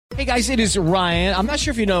Hey guys, it is Ryan. I'm not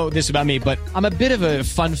sure if you know this about me, but I'm a bit of a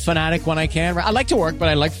fun fanatic when I can. I like to work, but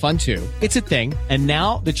I like fun too. It's a thing. And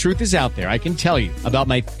now the truth is out there. I can tell you about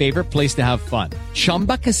my favorite place to have fun.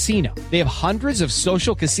 Chumba Casino. They have hundreds of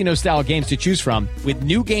social casino style games to choose from with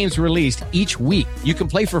new games released each week. You can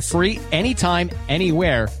play for free anytime,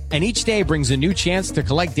 anywhere. And each day brings a new chance to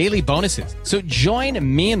collect daily bonuses. So join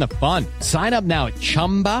me in the fun. Sign up now at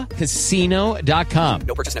ChumbaCasino.com.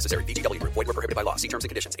 No purchase necessary. VGW Group. Void where prohibited by law. See terms and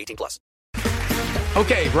conditions. 18+.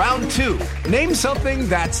 Okay, round two. Name something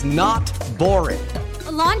that's not boring.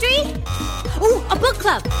 A laundry? Ooh, a book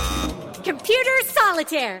club. Computer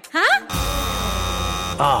solitaire, huh?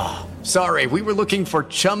 Ah, sorry. We were looking for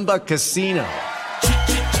Chumba Casino.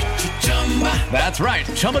 That's right.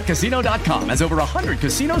 ChumbaCasino.com has over 100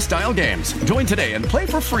 casino-style games. Join today and play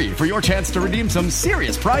for free for your chance to redeem some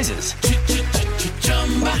serious prizes.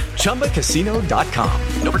 ChumbaCasino.com.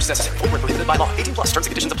 No purchase necessary. Void where prohibited by law. 18+. Terms and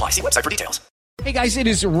conditions apply. See website for details. Hey guys, it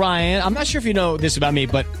is Ryan. I'm not sure if you know this about me,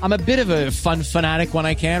 but I'm a bit of a fun fanatic when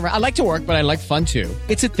I can. I like to work, but I like fun too.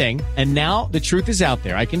 It's a thing. And now the truth is out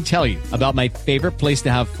there. I can tell you about my favorite place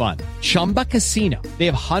to have fun. Chumba Casino. They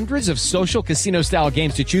have hundreds of social casino style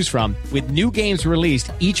games to choose from with new games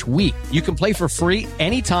released each week. You can play for free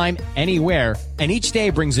anytime, anywhere. And each day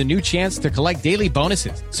brings a new chance to collect daily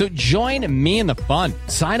bonuses. So join me in the fun.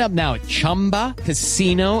 Sign up now at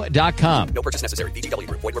ChumbaCasino.com. No purchase necessary. VGW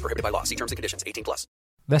Group. Void where prohibited by law. See terms and conditions. 18+.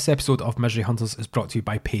 This episode of Misery Hunters is brought to you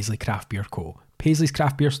by Paisley Craft Beer Co. Paisley's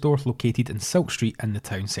craft beer store located in Silk Street in the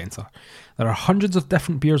town centre. There are hundreds of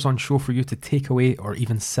different beers on show for you to take away or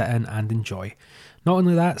even sit in and enjoy. Not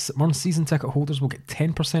only that, St Mirren's season ticket holders will get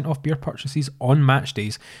 10% off beer purchases on match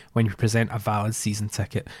days when you present a valid season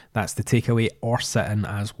ticket. That's the takeaway or sit-in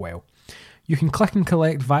as well. You can click and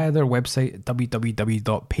collect via their website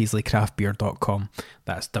www.paisleycraftbeer.com.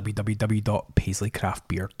 That's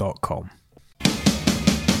www.paisleycraftbeer.com.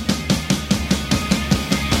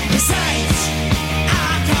 The Saints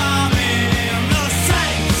are coming, the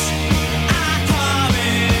Saints are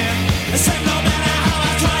coming. So no matter how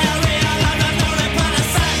I try, I realize I'm not upon the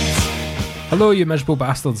Saints. Hello, you miserable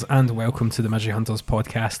bastards, and welcome to the Misery Hunters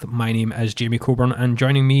podcast. My name is Jamie Coburn, and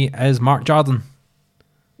joining me is Mark Jardin.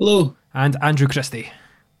 Hello. And Andrew Christie.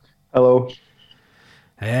 Hello.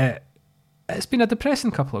 It's been a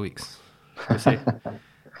depressing couple of weeks, I would say.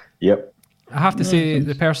 Yep. I have to say,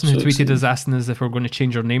 the person who tweeted us asking us if we're going to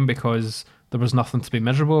change our name because there was nothing to be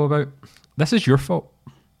miserable about, this is your fault.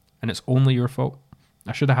 And it's only your fault.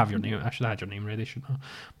 I should have your name. I should have had your name ready, shouldn't I?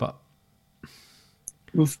 But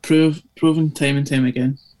we've proven time and time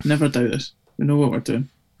again. Never doubt us. We know what we're doing.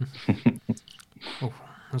 Oh,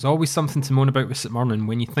 there's always something to moan about with St Mirren, and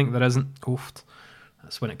when you think there isn't,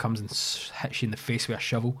 that's when it comes and hits you in the face with a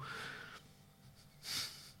shovel.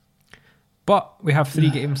 But we have 3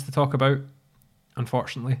 games to talk about,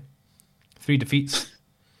 unfortunately. 3 defeats.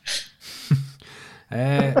 Do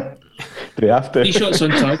we have to? 3 shots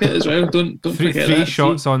on target as well. Don't forget that. 3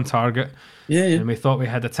 shots on target. Yeah. And we thought we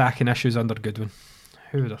had attacking issues under Goodwin.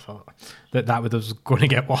 Who would have thought that was going to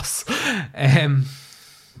get worse?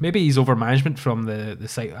 Maybe he's over management from the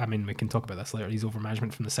side. I mean, we can talk about this later. He's over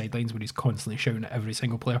management from the sidelines where he's constantly shouting at every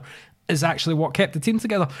single player is actually what kept the team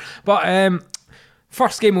together. But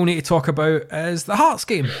first game we'll need to talk about is the Hearts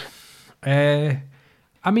game. I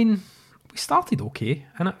mean, we started okay,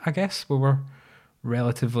 and I guess we were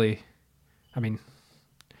relatively... I mean,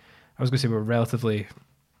 I was going to say we were relatively...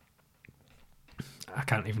 I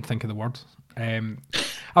can't even think of the word.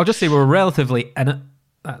 I'll just say we were relatively in it.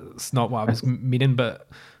 That's not what I was meaning, but...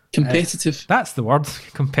 Competitive. That's the word,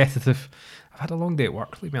 competitive. I've had a long day at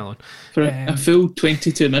work, leave me alone. For a full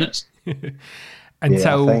 22 minutes.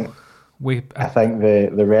 Until... Yeah, I think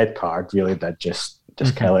the red card really did just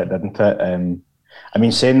kill it, didn't it? I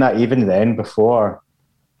mean, saying that even then, before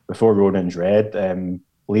Ronan's red,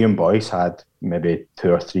 Liam Boyce had maybe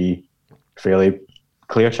 2 or 3 fairly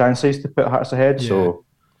clear chances to put Hearts ahead. Yeah. So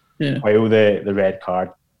while the red card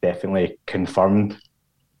definitely confirmed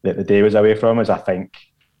that the day was away from us, I think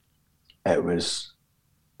it was...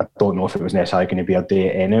 I don't know if it was necessarily going to be a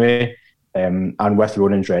day anyway. And with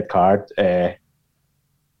Ronan's red card...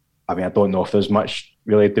 I mean, I don't know if there's much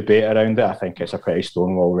really debate around it. I think it's a pretty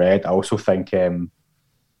stonewall red. I also think, to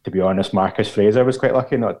be honest, Marcus Fraser was quite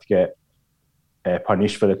lucky not to get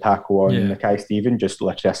punished for the tackle on Mackay Stephen just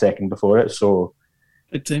literally a second before it. So,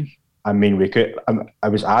 big time. I mean, we could. I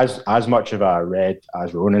was as much of a red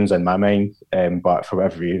as Ronan's in my mind, but for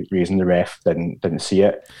whatever reason, the ref didn't see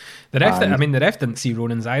it. The ref didn't see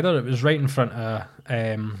Ronan's either. It was right in front of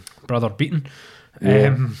Brother Beaton.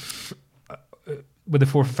 with the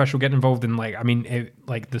fourth official getting involved in, like, I mean,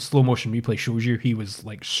 like the slow motion replay shows you he was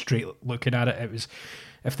like straight looking at it. It was,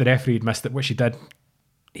 if the referee had missed it, which he did,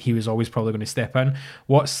 he was always probably going to step in.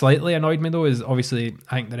 What slightly annoyed me though is obviously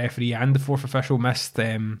I think the referee and the fourth official missed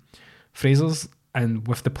Fraser's, and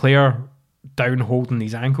with the player down holding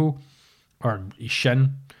his ankle or his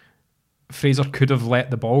shin, Fraser could have let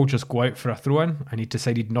the ball just go out for a throw-in, and he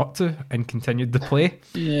decided not to and continued the play.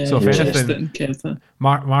 Yeah, so if anything, anything,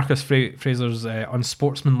 Marcus Fraser's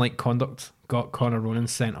unsportsmanlike conduct got Conor Ronan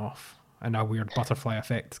sent off in a weird butterfly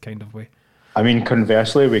effect kind of way. I mean,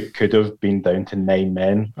 conversely, we could have been down to 9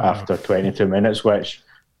 men after 22 minutes, which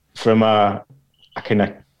from a kind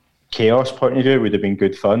of chaos point of view would have been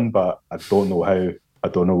good fun, but I don't know how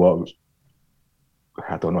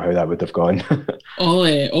that would have gone.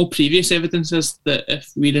 all previous evidence is that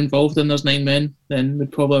if we're involved and there's 9 men, then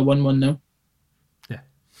we'd probably have 1-1 now. Yeah.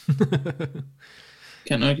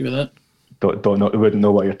 Can't argue with that. Don't know, wouldn't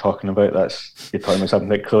know what you're talking about. You're talking about something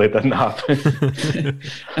that clearly didn't happen.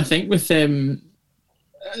 I think with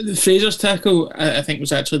Fraser's tackle, I think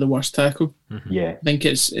was actually the worst tackle. Mm-hmm. Yeah. I think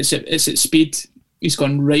it's at speed. He's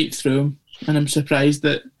gone right through him, and I'm surprised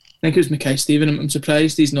that, I think it was Mackay Stephen, I'm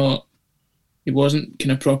surprised he wasn't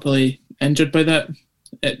kind of properly injured by that.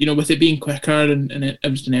 With it being quicker and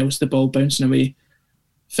everything else, the ball bouncing away,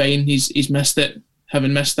 fine, he's missed it.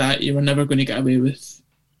 Having missed that, you were never going to get away with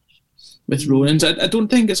Ronan's. I don't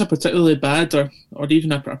think it's a particularly bad or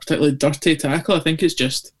even a particularly dirty tackle. I think it's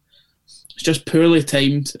just poorly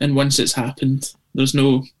timed, and once it's happened,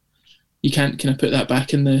 you can't kind of put that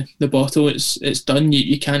back in the bottle. It's done.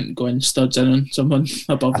 You can't go and studs in on someone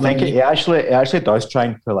above. I think it actually does try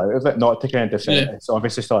and pull out of it, not to kind of defend it. It's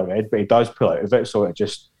obviously still a red, but he does pull out of it. So it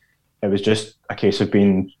was just a case of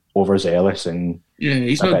being overzealous and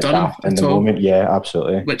he's not done in the moment. Yeah,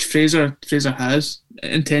 absolutely. Which Fraser has,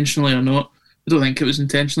 intentionally or not. I don't think it was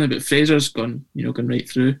intentionally, but Fraser's gone right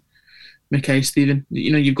through Mackay Stephen.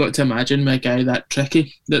 You've got to imagine with a guy that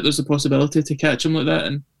tricky that there's a possibility to catch him like that,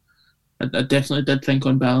 and I definitely did think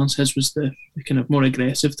on balance his was the kind of more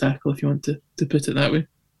aggressive tackle, if you want to put it that way.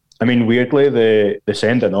 I mean, weirdly, the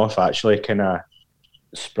sending off actually kind of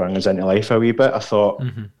sprung us into life a wee bit. I thought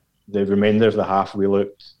the remainder of the half we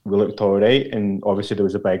looked all right, and obviously there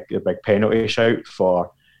was a big penalty shout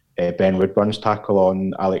for Ben Woodburn's tackle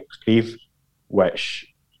on Alex Grieve,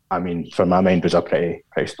 which, I mean, from my mind was a pretty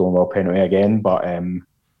stonewall penalty again. But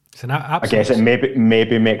I guess it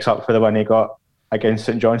maybe makes up for the one he got against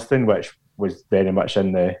St Johnstone, which was very much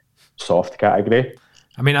in the soft category.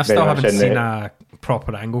 I mean, I still haven't seen a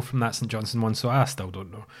proper angle from that St Johnstone one, so I still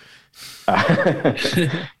don't know. But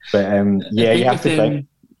you have to think.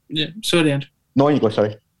 Yeah, sorry, Andrew. No, you go.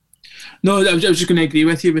 Sorry. No, I was just going to agree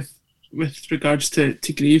with you with regards to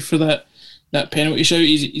Grieve for that penalty shout.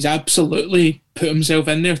 He's absolutely put himself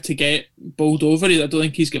in there to get bowled over. I don't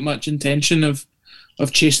think he's got much intention of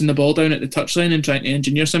chasing the ball down at the touchline and trying to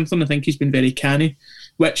engineer something. I think he's been very canny,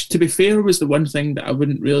 which, to be fair, was the one thing that I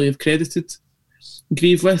wouldn't really have credited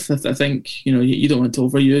Grieve with. I think, you don't want to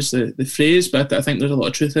overuse the phrase, but I think there's a lot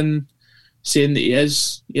of truth in saying that he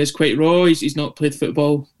is quite raw. He's not played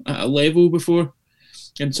football at a level before,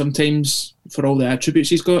 and sometimes, for all the attributes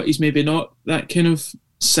he's got, he's maybe not that kind of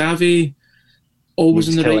savvy, always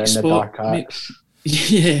in the right spot.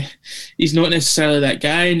 Yeah, he's not necessarily that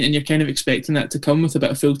guy, and you're kind of expecting that to come with a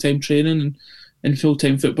bit of full-time training and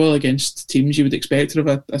full-time football against teams you would expect of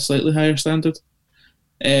a slightly higher standard.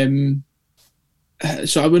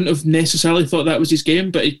 So I wouldn't have necessarily thought that was his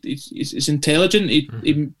game, but he's intelligent.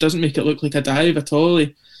 He doesn't make it look like a dive at all.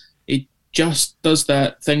 He just does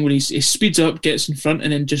that thing where he speeds up, gets in front,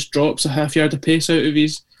 and then just drops a half yard of pace out of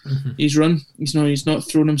his run. He's not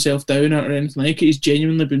thrown himself down or anything like it. He's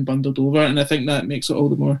genuinely been bundled over, and I think that makes it all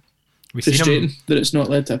the more frustrating that it's not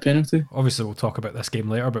led to a penalty. Obviously, we'll talk about this game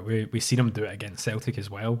later, but we seen him do it against Celtic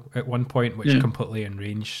as well at one point, which completely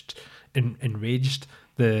enraged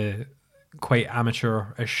the quite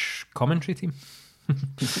amateur-ish commentary team.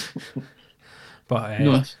 But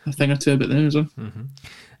a thing or two about them as well.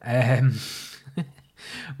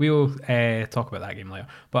 We'll talk about that game later.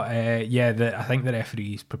 But I think the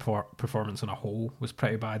referee's performance on a whole was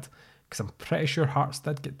pretty bad, because I'm pretty sure Hearts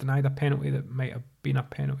did get denied a penalty that might have been a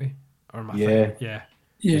penalty. Or was it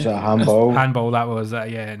a handball? Handball, that was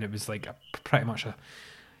and it was like pretty much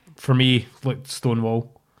for me, looked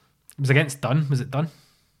stonewall. It was against Dunn. Was it Dunn?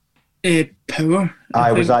 Power.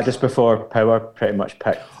 Was that just before Power pretty much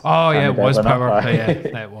picked? Oh yeah, it was Power.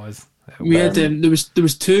 It was. We had there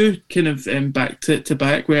was two kind of back to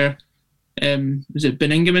back where was it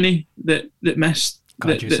Beninghamini that missed?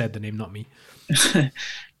 God, you said the name, not me.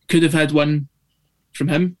 Could have had one from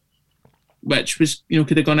him, which was,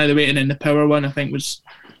 could have gone either way. And then the power one, I think, was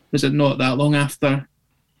it not that long after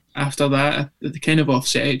that? They kind of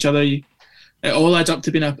offset each other. It all adds up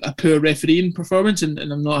to being a poor refereeing performance, and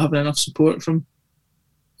I'm not having enough support from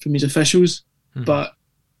his officials. Mm-hmm. But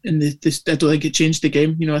I don't think it changed the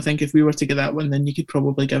game. I think if we were to get that one, then you could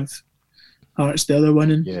probably give Hearts the other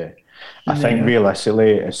one. I think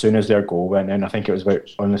realistically, as soon as their goal went in, I think it was about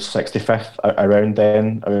on the 65th, around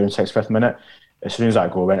 65th minute, as soon as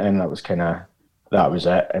that goal went in, that was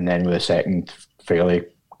it. And then with the second, fairly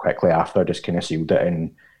quickly after, just kind of sealed it.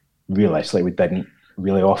 And realistically, we didn't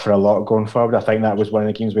really offer a lot going forward. I think that was one of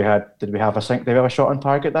the games we had. Did we have a shot on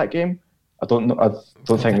target that game? I don't know. I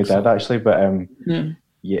don't think we did actually, but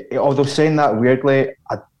although saying that weirdly,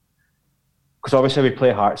 because obviously we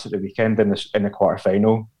play Hearts at the weekend in the quarter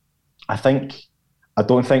final. I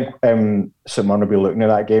don't think St Mirren will be looking at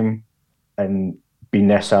that game and be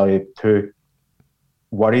necessarily too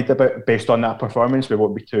worried about, based on that performance. We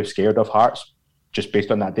won't be too scared of Hearts just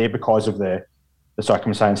based on that day because of the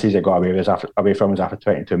circumstances it got away from us after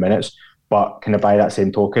 22 minutes. But kind of by that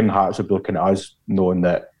same token, Hearts will be looking at us knowing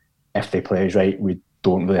that if they play us right, we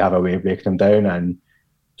don't really have a way of breaking them down. And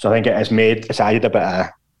so I think it's added a bit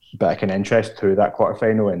of kind of interest to that quarter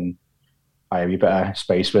final and a wee bit of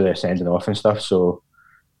spice with the sending off and stuff. So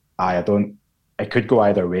it could go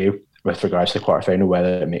either way with regards to the quarter final,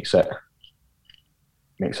 whether it makes it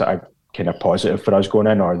a kind of positive for us going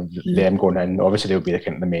in or them going in. Obviously they'll be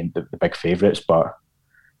the big favourites, but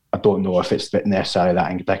I don't know if it's necessarily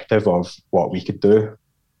that indicative of what we could do.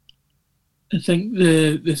 I think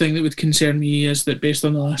the thing that would concern me is that based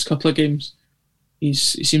on the last couple of games, he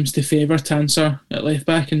seems to favour Tanser at left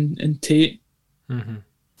back and Tate. Mm-hmm.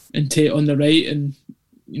 And Tate on the right, and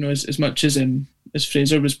as much as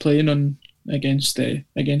Fraser was playing on against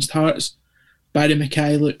Hearts, Barry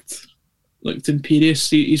Mackay looked imperious.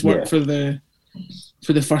 His work for the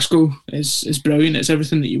first goal is brilliant. It's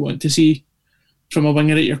everything that you want to see from a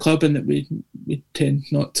winger at your club, and that we tend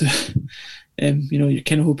not to. You're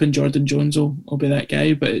kind of hoping Jordan Jones will be that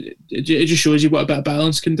guy, but it just shows you what a bit of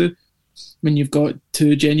balance can do when you've got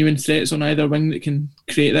two genuine threats on either wing that can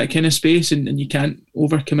create that kind of space, and you can't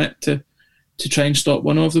overcommit to try and stop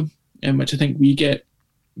one of them, which I think we get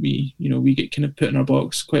kind of put in our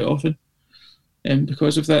box quite often.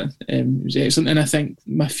 Because of that, it was excellent. And I think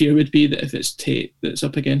my fear would be that if it's Tate that's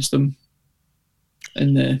up against them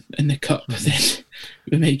in the cup, then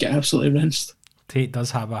we might get absolutely rinsed. Tate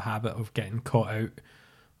does have a habit of getting caught out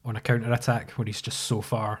on a counter attack where he's just so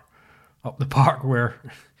far up the park where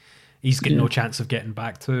he's got no chance of getting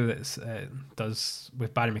back to. That's does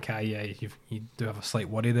with Barry Mackay. You do have a slight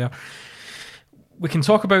worry there. We can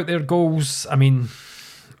talk about their goals. I mean,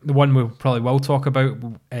 the one we probably will talk about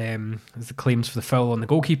is the claims for the foul on the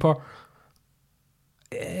goalkeeper.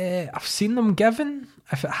 I've seen them given.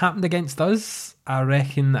 If it happened against us, I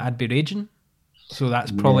reckon that I'd be raging. So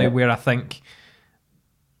that's probably where I think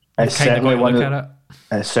it's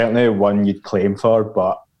certainly one you'd claim for,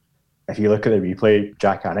 but if you look at the replay,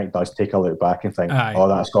 Jack Hannock does take a look back and think,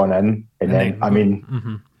 that's gone in. And then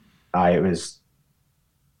it was...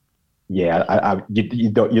 Yeah,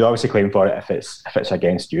 you'd obviously claim for it if it's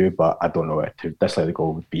against you, but I don't know, to dislike the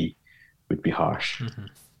goal would be harsh. Mm-hmm.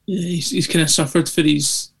 Yeah, he's kind of suffered for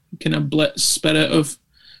his kind of blitz spirit of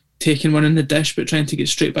taking one in the dish but trying to get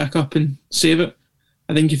straight back up and save it.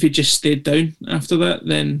 I think if he just stayed down after that,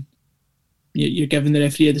 then you're giving the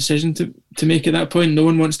referee a decision to make at that point. No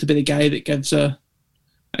one wants to be the guy that gives a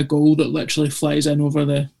goal that literally flies in over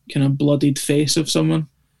the kind of bloodied face of someone.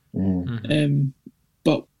 Mm-hmm.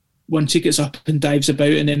 But once he gets up and dives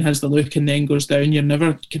about and then has the look and then goes down, you're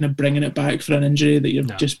never kind of bringing it back for an injury that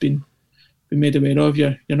you've just been made aware of.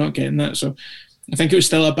 You're not getting that. So I think it was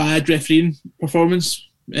still a bad refereeing performance,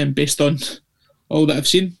 based on all that I've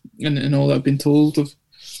seen and all that I've been told of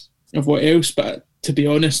what else. But to be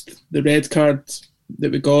honest, the red card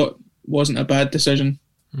that we got wasn't a bad decision.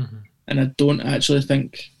 Mm-hmm. And I don't actually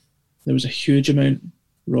think there was a huge amount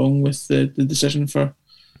wrong with the decision for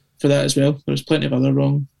that as well. There was plenty of other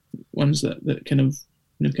wrong ones that kind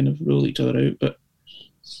of rule each other out, but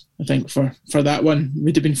I think for that one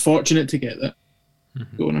we'd have been fortunate to get that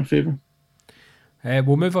go in our favour.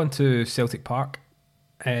 We'll move on to Celtic Park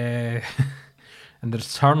and the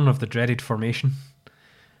return of the dreaded formation.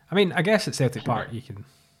 I mean, I guess at Celtic Park you can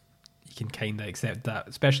kind of accept that,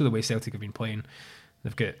 especially the way Celtic have been playing.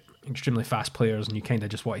 They've got extremely fast players and you kind of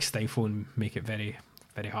just want to stifle and make it very,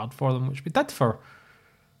 very hard for them, which we did for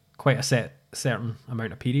quite a certain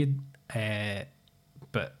amount of period.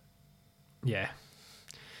 But yeah,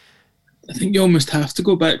 I think you almost have to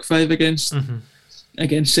go back five against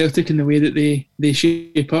against Celtic in the way that they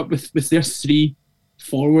shape up with their three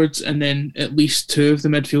forwards and then at least two of the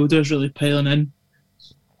midfielders really piling in.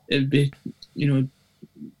 It'd be, you'd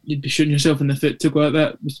be shooting yourself in the foot to go at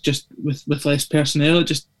that with less personnel.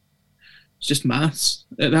 It's just maths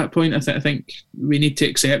at that point. I think we need to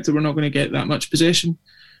accept that we're not going to get that much possession.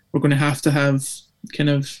 We're going to have kind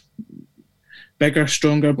of bigger,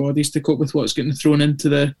 stronger bodies to cope with what's getting thrown into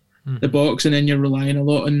the box, and then you're relying a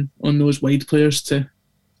lot on those wide players to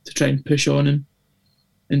try and push on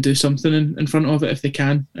and do something in front of it if they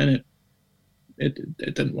can. And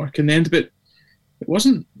it didn't work in the end, but it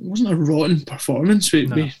wasn't a rotten performance. We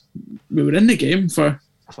were in the game for.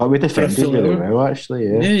 I thought we defended really well, actually.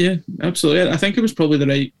 Yeah, absolutely. I think it was probably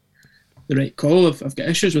the right call. I've got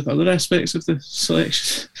issues with other aspects of the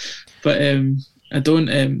selection, but I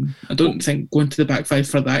don't think going to the back five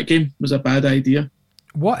for that game was a bad idea.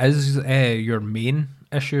 What is your main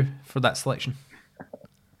issue for that selection?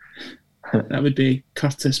 That would be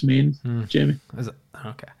Curtis Main, Jamie. Is it?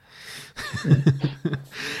 Okay.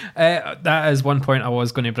 That is one point I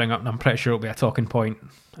was going to bring up, and I'm pretty sure it'll be a talking point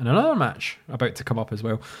in another match about to come up as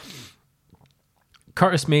well.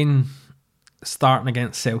 Curtis Main starting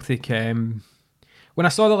against Celtic. When I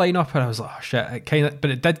saw the lineup, I was like, "Oh shit!"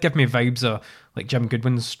 But it did give me vibes of like Jim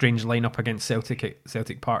Goodwin's strange lineup against Celtic at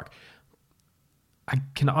Celtic Park. I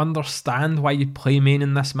can understand why you play Main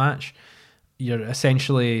in this match. You're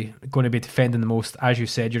essentially going to be defending the most. As you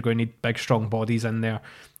said, you're going to need big, strong bodies in there.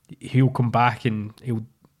 He'll come back and he'll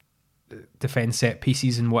defend set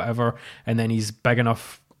pieces and whatever, and then he's big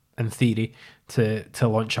enough, in theory, to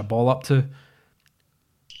launch a ball up to.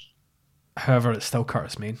 However, it's still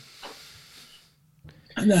Curtis Main.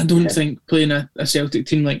 And I don't think playing a Celtic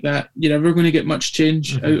team like that, you're ever going to get much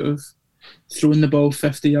change out of throwing the ball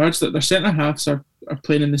 50 yards. That their centre halves are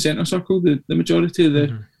playing in the centre circle the majority of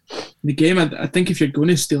the game. I think if you're going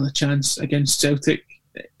to steal a chance against Celtic,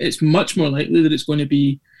 it's much more likely that it's going to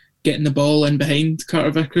be getting the ball in behind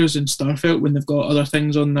Carter Vickers and Starfelt when they've got other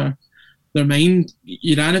things on their mind.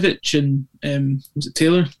 Juranovic and was it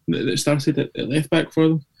Taylor that started at left back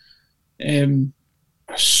for them,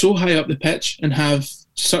 are so high up the pitch and have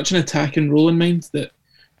such an attacking role in mind that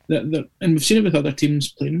and we've seen it with other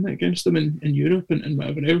teams playing against them in Europe and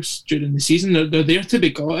whatever else during the season. They're there to be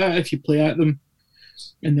got at if you play at them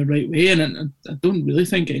in the right way, and I don't really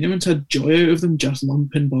think anyone's had joy out of them just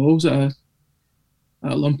lumping balls at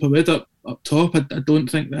a lump of wood up top. I don't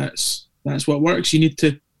think that's what works. You need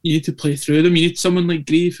to play through them. You need someone like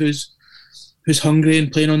Grieve who's hungry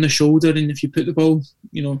and playing on the shoulder, and if you put the ball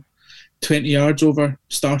 20 yards over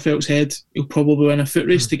Starfelt's head, he'll probably win a foot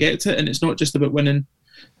race to get to it. And it's not just about winning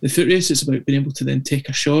the foot race, it's about being able to then take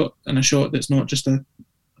a shot, and a shot that's not just a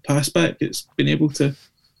pass back. It's being able to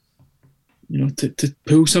to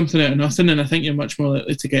pull something out of nothing. And I think you're much more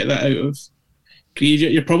likely to get that out of Grieve.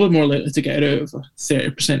 You're probably more likely to get it out of a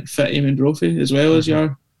 30% fit Eamon Brophy as well as you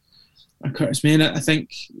are a Curtis Main. I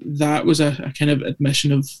think that was a kind of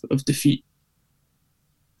admission of defeat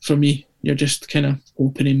for me. You're just kind of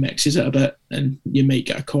hoping he mixes it a bit and you might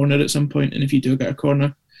get a corner at some point, and if you do get a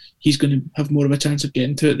corner, he's going to have more of a chance of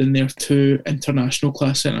getting to it than their two international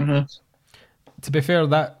class centre halves. To be fair,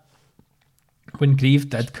 that when Grieve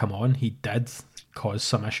did come on, he did cause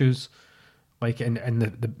some issues. Like and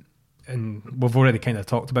we've already kind of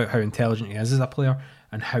talked about how intelligent he is as a player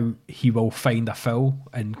and how he will find a foul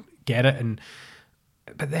and get it.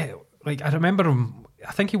 But then, like, I remember him.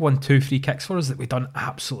 I think he won 2 free kicks for us that we'd done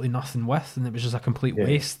absolutely nothing with, and it was just a complete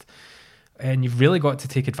waste. And you've really got to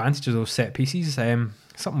take advantage of those set pieces.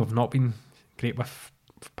 Something we've not been great with for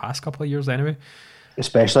the past couple of years anyway.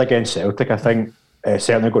 Especially against Celtic, I think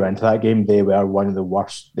certainly going into that game, they were one of the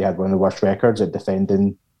worst. They had one of the worst records at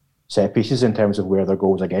defending set pieces in terms of where their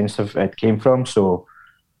goals against it came from. So,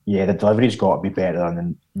 yeah, the delivery's got to be better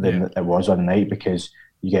than it was on the night, because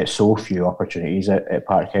you get so few opportunities at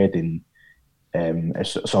Parkhead, and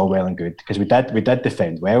it's all well and good, because we did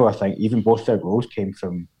defend well. I think even both their goals came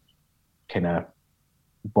from kind of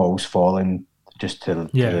balls falling just to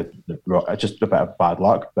just a bit of bad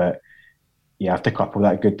luck. But you have to couple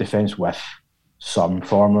that good defence with some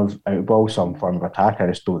form of out ball, some form of attack. I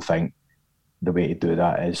just don't think the way to do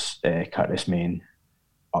that is Curtis Main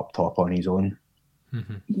up top on his own.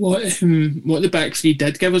 Mm-hmm. What the back three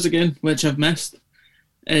did give us again, which I've missed,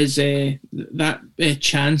 is that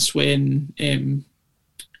chance when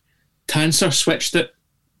Tanser switched it.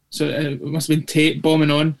 So it must have been Tate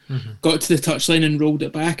bombing on, got to the touchline and rolled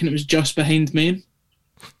it back, and it was just behind Main.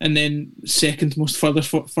 And then second most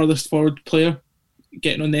furthest forward player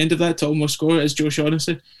getting on the end of that to almost score is Joe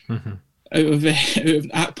Shaughnessy. Out of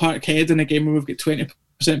at Parkhead in a game where we've got 20%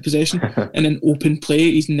 possession, and in open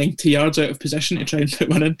play, he's 90 yards out of position to try and put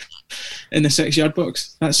one in the 6-yard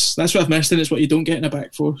box. That's what I've missed, and it's what you don't get in a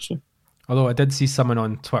back four. So. Although I did see someone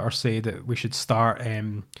on Twitter say that we should start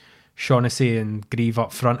Shaughnessy and Grieve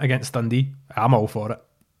up front against Dundee. I'm all for it.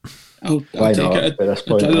 I'll take it. I'd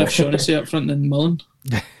rather have Shaughnessy up front than Mullen.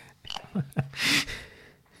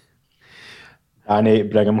 Danny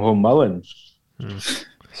Brigham Home Mullen.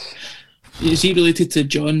 Is he related to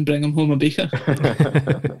John Brigham Home a Baker?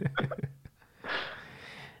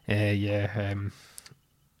 Yeah.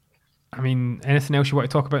 I mean, anything else you want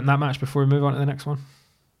to talk about in that match before we move on to the next one?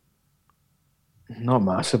 Not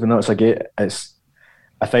massive, no.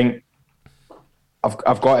 I think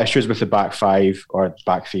I've got issues with the back five or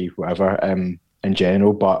back three, whatever, in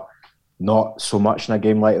general, but not so much in a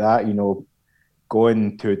game like that. You know,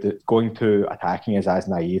 going to attacking is as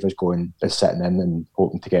naive as sitting in and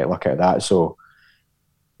hoping to get luck out of that. So,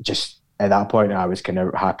 just at that point, I was kind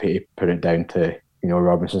of happy to put it down to, you know,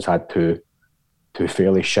 Robinson's had two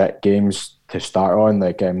fairly shit games to start on,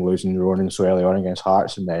 like losing Ronan so early on against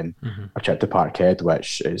Hearts, and then a trip to Parkhead,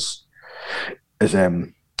 which is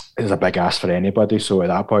a big ask for anybody. So at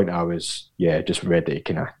that point, I was just ready to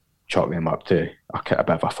kind of chalk them up to a bit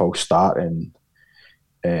of a false start, and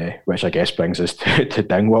which I guess brings us to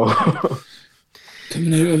Dingwall.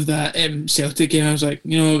 Coming out of that Celtic game, I was like,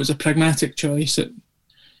 you know, it was a pragmatic choice. It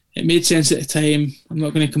made sense at the time. I'm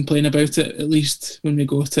not going to complain about it. At least when we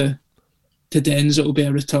go to Dens, it will be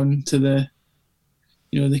a return to the,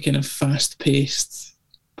 you know, the kind of fast-paced,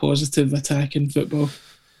 positive attacking football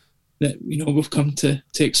that, you know, we've come to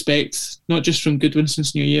expect, not just from Goodwin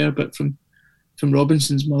since New Year, but from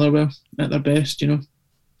Robinson's Motherwell at their best, you know.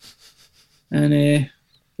 And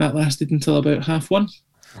that lasted until about half one.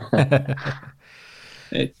 Not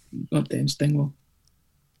Dens, Dingwall.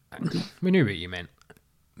 We knew what you meant.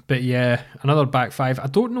 But yeah, another back five. I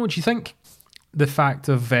don't know, do you think the fact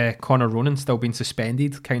of Connor Ronan still being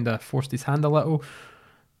suspended kind of forced his hand a little?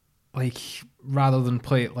 Like, rather than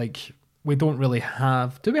play it like, we don't really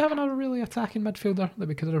have... Do we have another really attacking midfielder that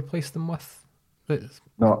we could have replaced them with?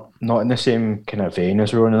 Not in the same kind of vein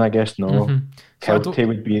as Ronan, I guess, no. Mm-hmm. Kelty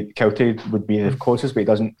would be the closest, but he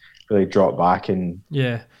doesn't really drop back and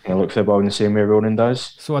look for the ball in the same way Ronan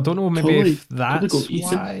does. So I don't know, maybe if that's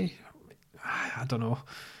why... I don't know.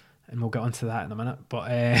 And we'll get onto that in a minute. But,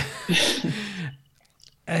 yeah.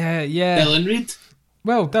 Dylan Reid?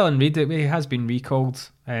 Well, Dylan Reid, he has been recalled.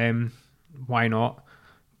 Why not?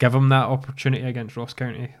 Give him that opportunity against Ross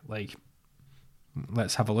County. Like,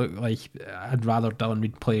 let's have a look. Like, I'd rather Dylan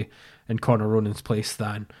Reid play in Connor Ronan's place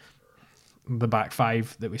than the back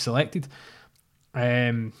five that we selected.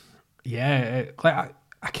 Like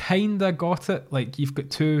I kind of got it. Like, you've got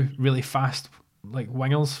two really fast like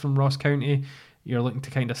wingers from Ross County. You're looking to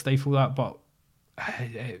kind of stifle that, but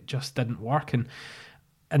it just didn't work. And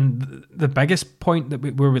the biggest point that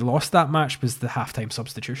where we lost that match was the halftime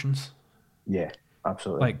substitutions. Yeah,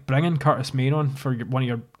 absolutely. Like bringing Curtis Main on for one of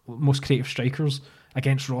your most creative strikers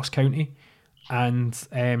against Ross County, and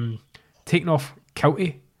taking off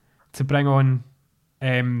Kelty to bring on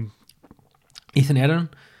Ethan Aaron.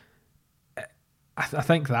 I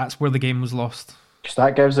think that's where the game was lost. Because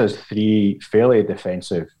that gives us three fairly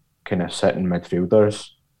defensive kind of sitting midfielders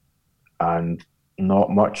and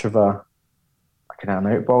not much of a kind of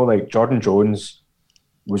an out ball. Like Jordan Jones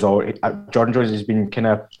has been kind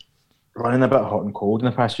of running a bit hot and cold in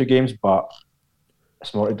the past few games, but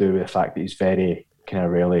it's more to do with the fact that he's very kind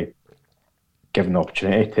of rarely given the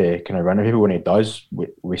opportunity to kind of run at people. When he does,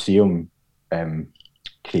 we see him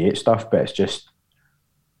create stuff, but it's just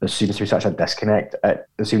there seems to be such a disconnect. There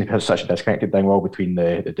seems to be such a disconnect at Dingwall between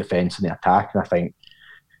the defence and the attack, and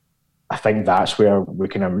I think that's where we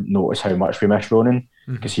kind of notice how much we miss Ronan,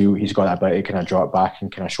 because he's got that ability to kind of drop back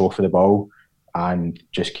and kind of show for the ball and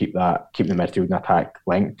just keep the midfield and attack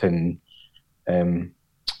linked. And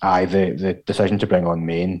the decision to bring on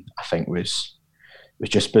Main, I think was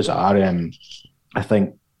just bizarre. I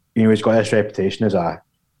think, you know, he's got this reputation as a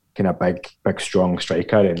kind of big strong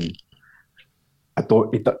striker, and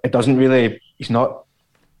he's not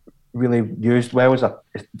really used well as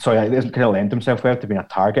he doesn't kind of lend himself well to being a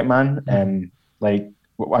target man. Like,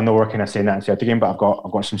 I know we're kind of saying that in the Celtic game, but I've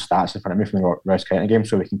got some stats in front of me from the Ross County game,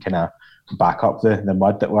 so we can kind of back up the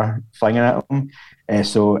mud that we're flinging at him.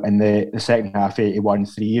 So in the second half, he won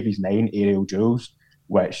 3 of his 9 aerial duels,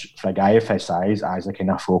 which for a guy of his size, as a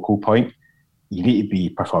kind of focal point, you need to be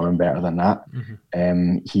performing better than that.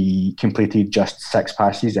 He completed just 6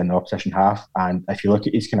 passes in the opposition half, and if you look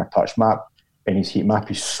at his kind of touch map and his heat map,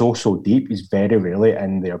 he's so deep. He's very rarely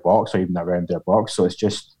in their box or even around their box. So it's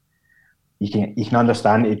just you can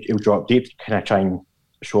understand he'll drop deep to kind of try and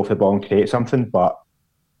show off the ball and create something, but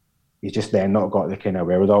he's just then not got the kind of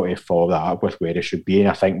wherewithal to follow that up with where he should be. And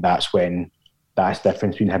I think that's the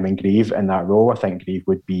difference between him and Grieve in that role. I think Grieve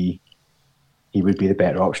would be the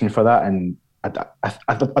better option for that. And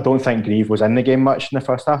I don't think Grieve was in the game much in the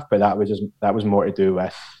first half, but that was more to do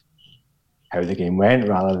with how the game went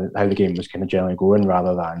rather than how the game was kind of generally going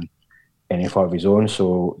rather than any fault of his own.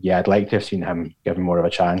 So yeah, I'd like to have seen him given more of a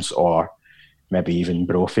chance, or maybe even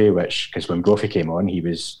Brophy, because when Brophy came on, he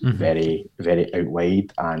was very, very out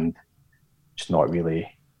wide and just not really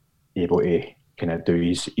able to kind of do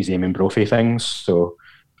his aiming Brophy things. So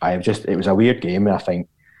it was a weird game, and I think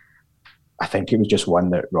it was just one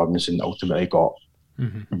that Robinson ultimately got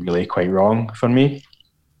really quite wrong for me.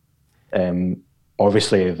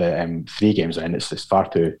 Obviously, the 3 games in, it's far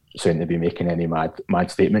too soon to be making any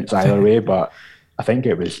mad statements either way. But I think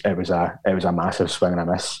it was a massive swing and a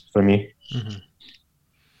miss for me. Mm-hmm.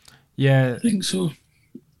 Yeah, I think so.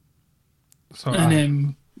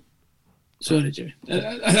 And sorry, Jimmy.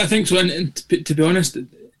 I think so. And to be honest,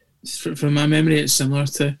 from my memory, it's similar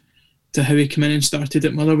to how he came in and started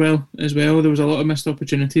at Motherwell as well. There was a lot of missed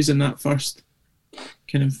opportunities in that first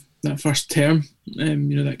term,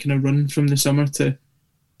 that kind of run from the summer to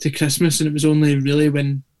Christmas, and it was only really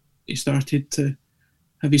when he started to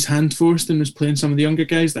have his hand forced and was playing some of the younger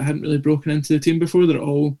guys that hadn't really broken into the team before that it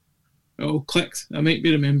all clicked. I might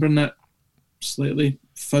be remembering that slightly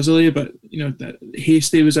fuzzily, but that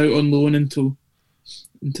Hasty was out on loan until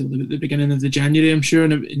the beginning of the January, I'm sure,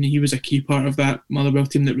 and he was a key part of that Motherwell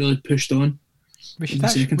team that really pushed on in the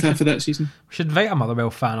second half of that season. We should invite a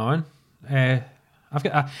Motherwell fan on.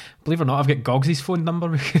 Believe it or not, I've got Goggsy's phone number.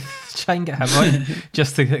 We could try and get him on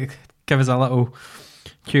just to give us a little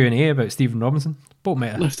Q&A about Stephen Robinson. Both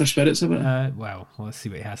might lift our spirits a bit. Well, let's see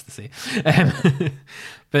what he has to say.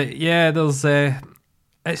 But yeah, there's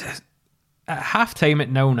it's at half time at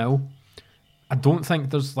 0-0. I don't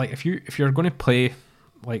think there's if you're going to play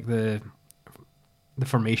like the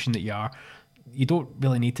formation that you are, you don't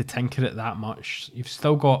really need to tinker it that much. You've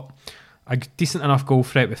still got a decent enough goal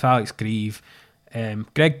threat with Alex Grieve.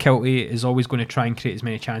 Greg Kiltie is always going to try and create as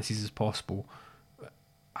many chances as possible.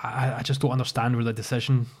 I just don't understand where the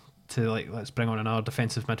decision to let's bring on another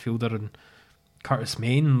defensive midfielder and Curtis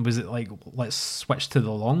Main, was it let's switch to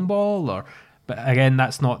the long ball, but again,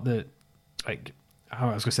 that's not the I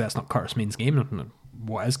was going to say that's not Curtis Main's game.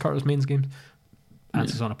 What is Curtis Main's game?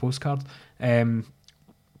 Answers on a postcard. We'll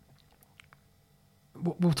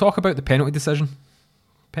talk about the penalty decision.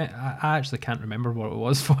 I actually can't remember what it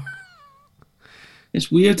was for. It's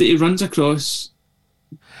weird that he runs across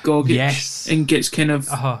Gogic and gets kind of...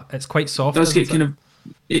 it's quite soft. It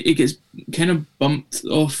gets kind of bumped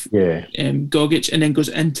off Gogic and then goes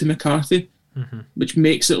into McCarthy, which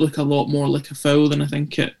makes it look a lot more like a foul than I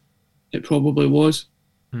think it probably was.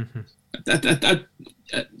 You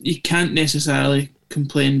can't necessarily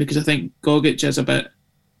complain because I think Gogic is a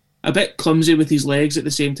bit clumsy with his legs at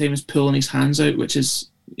the same time as pulling his hands out, which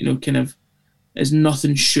is kind of is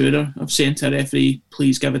nothing surer of saying to a referee,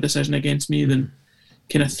 please give a decision against me, than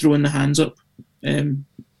kind of throwing the hands up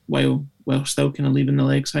while still kind of leaving the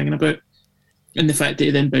legs hanging about. And the fact that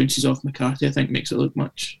he then bounces off McCarthy, I think, makes it look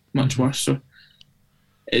much worse. So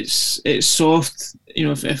it's soft.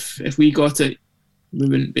 If we got it, we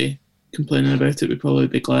wouldn't be complaining about it. We'd probably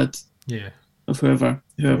be glad of whoever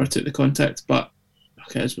took the contact. But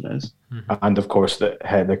okay, that's what it is. And of course,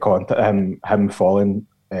 the contact, him falling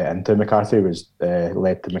into McCarthy was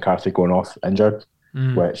led to McCarthy going off injured,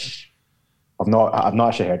 which I've not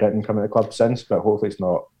actually heard it and come at the club since, but hopefully it's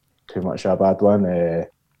not too much of a bad one.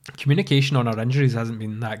 Communication on our injuries hasn't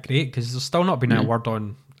been that great because there's still not been a word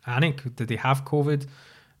on Anik. Did he have COVID?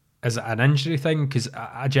 Is it an injury thing? Because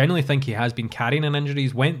I genuinely think he has been carrying an injury.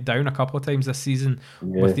 He's went down a couple of times this season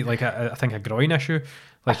with I think a groin issue.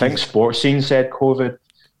 I think Sports Scene said COVID.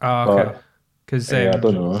 Okay. Because I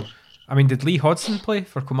don't know. I mean, did Lee Hodgson play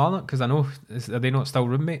for Kilmarnock? Because I know, are they not still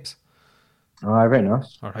roommates? Oh, very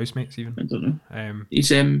nice. Or housemates even? I don't know. He's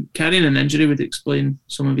carrying an injury would explain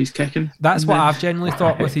some of his kicking. That's what I've generally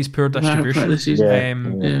thought with his poor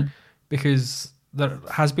distribution. Because there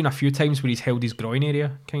has been a few times where he's held his groin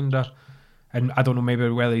area, kind of. And I don't know maybe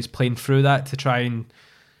whether he's playing through that to try and,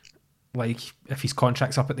 if his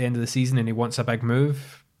contract's up at the end of the season and he wants a big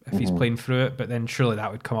move, if he's playing through it, but then surely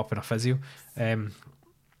that would come up in a physio. In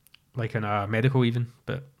a medical even,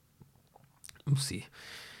 but we'll see.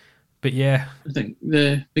 But yeah, I think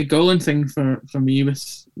the goaling thing for me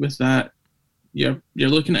with that, you're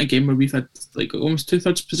looking at a game where we've had almost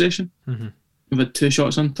 2/3 possession. We've had 2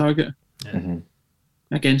 shots on target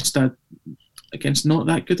against not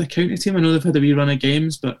that good a county team. I know they've had a wee run of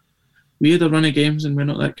games, but we had a run of games and we're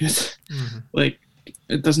not that good. Like,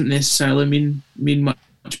 it doesn't necessarily mean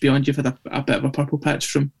much beyond you've had a bit of a purple patch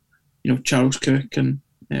from, Charles Cook and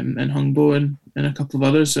Hungbo and a couple of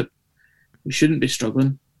others, that we shouldn't be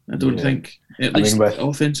struggling. I don't think, at least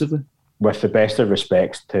offensively. With the best of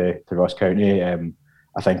respects to Ross County,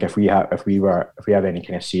 I think if we have any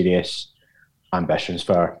kind of serious ambitions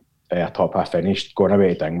for a top half finish, going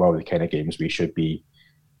away to Dingwall, the kind of games we should be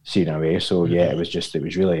seeing away. So it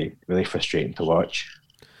was really, really frustrating to watch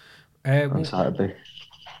on Saturday.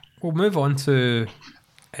 We'll move on to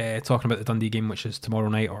talking about the Dundee game, which is tomorrow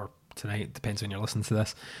night or tonight, depends when you're listening to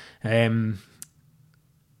this.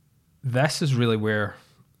 This is really where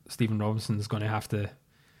Stephen Robinson is going to have to,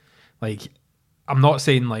 I'm not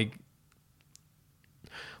saying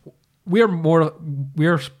we're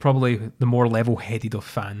probably the more level-headed of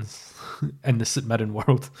fans in the St Mirren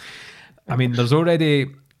world. I mean, there's already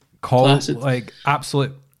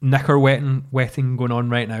absolute knicker wetting going on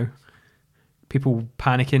right now. People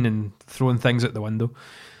panicking and throwing things out the window.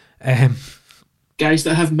 Guys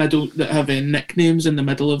that have nicknames in the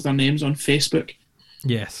middle of their names on Facebook.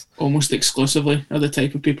 Yes. Almost exclusively are the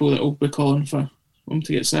type of people that will be calling for him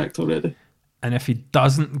to get sacked already. And if he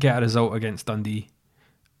doesn't get a result against Dundee,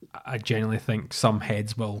 I genuinely think some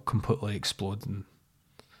heads will completely explode and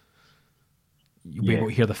you'll be able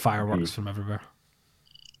to hear the fireworks from everywhere.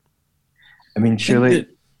 I mean, surely...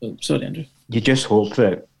 sorry, Andrew. You just hope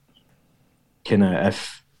that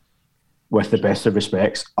if, with the best of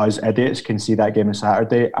respects, us idiots can see that game on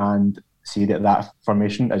Saturday and see that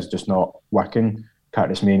formation is just not working,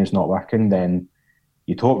 Curtis Main is not working, then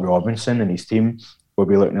you'd hope Robinson and his team will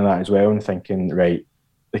be looking at that as well and thinking, right,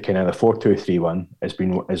 the 4-2-3-1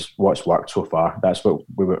 is what's worked so far. That's what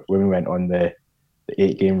when we went on the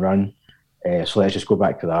 8-game run. So let's just go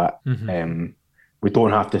back to that. We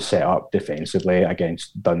don't have to set up defensively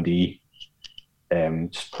against Dundee.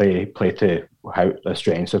 Just play to the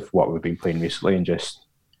strengths of what we've been playing recently, and just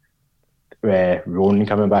Ronan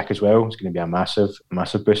coming back as well. It's going to be a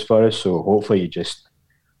massive boost for us. So hopefully you just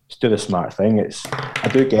do the smart thing. I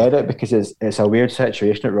do get it because it's a weird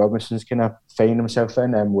situation that Robinson's kind of finding himself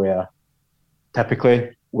in, and where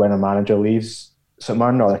typically when a manager leaves St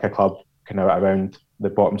Mirren or a club kind of around the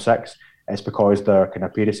bottom six, it's because their kind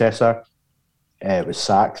of predecessor was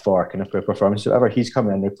sacked for kind of poor performance or whatever. He's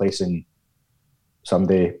coming in replacing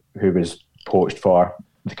somebody who was poached for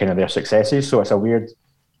their successes. So it's a weird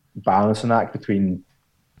balancing act between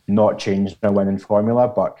not changing a winning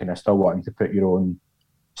formula but kind of still wanting to put your own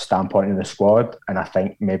stamp on in the squad. And I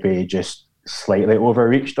think maybe just slightly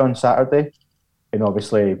overreached on Saturday. And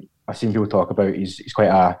obviously I've seen people talk about he's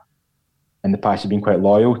quite in the past he's been quite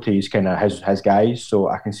loyal to his his guys, so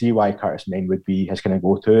I can see why Curtis Main would be his kind of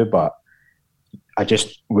go-to, but I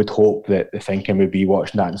just would hope that the thinking would be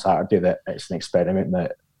watching that on Saturday that it's an experiment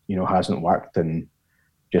that hasn't worked, and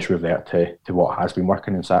just revert to what has been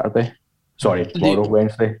working on Saturday. Sorry, tomorrow,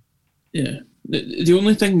 Wednesday. Yeah, the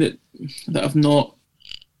only thing that I've not,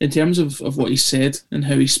 in terms of what he said and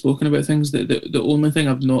how he's spoken about things, the only thing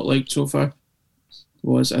I've not liked so far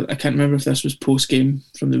was, I can't remember if this was post-game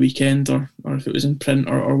from the weekend or if it was in print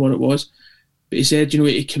or what it was, but he said,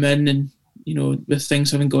 he came in and, with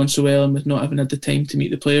things having gone so well and with not having had the time to meet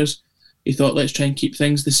the players, he thought, let's try and keep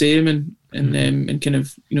things the same and kind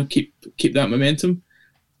of, keep that momentum.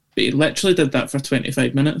 But he literally did that for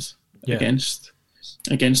 25 minutes against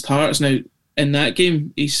Hearts. Now, in that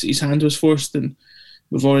game, his hand was forced, and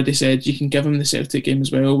we've already said you can give him the Celtic game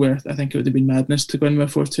as well, where I think it would have been madness to go in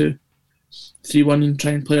with 4-2-3-1 and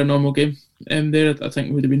try and play a normal game. There, I think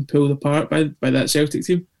we would have been pulled apart by that Celtic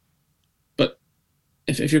team. But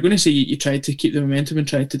if you're going to say you tried to keep the momentum and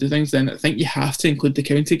tried to do things, then I think you have to include the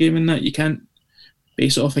county game in that. You can't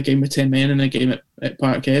base it off a game with 10 men and a game at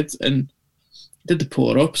Parkhead. And he did the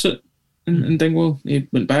polar opposite in Dingwall. He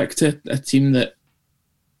went back to a team that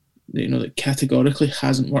that categorically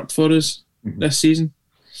hasn't worked for us this season.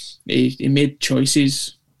 He made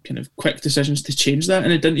choices, kind of quick decisions to change that,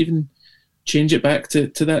 and it didn't even change it back to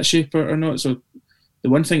that shape or not. So the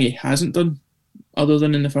one thing he hasn't done, other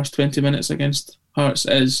than in the first 20 minutes against Hearts,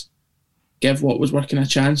 is give what was working a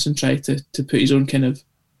chance and try to put his own kind of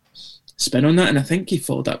spin on that. And I think he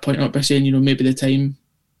followed that point up by saying, maybe the time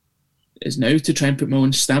is now to try and put my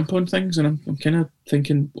own stamp on things. And I'm kind of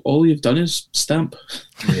thinking, all you've done is stamp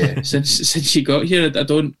since you got here. I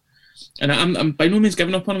don't, and I'm by no means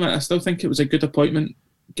giving up on him. I still think it was a good appointment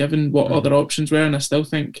given what other options were, and I still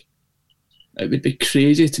think it would be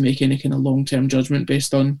crazy to make any kind of long-term judgment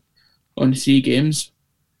based on 3 games.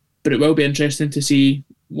 But it will be interesting to see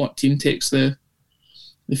what team takes the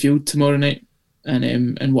field tomorrow night,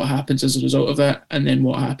 and what happens as a result of that, and then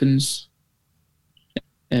what happens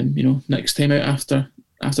next time out after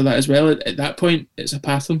that as well. At that point, it's a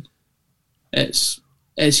pattern. Is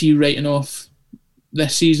he writing off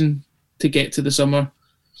this season to get to the summer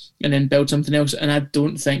and then build something else? And I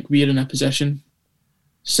don't think we're in a position,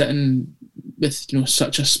 sitting with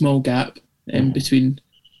such a small gap between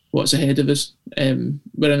what's ahead of us.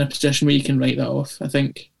 We're in a position where you can write that off. I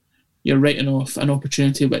think you're writing off an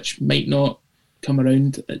opportunity which might not come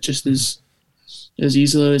around just as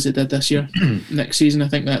easily as it did this year. Next season, I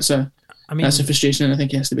think that's a frustration, and I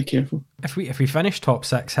think he has to be careful. If we finish top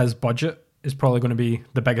 6, his budget is probably going to be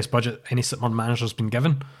the biggest budget any St Mirren manager's been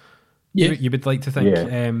given. Yeah, you would like to think.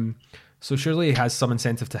 Yeah. So surely he has some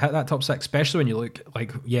incentive to hit that top 6, especially when you look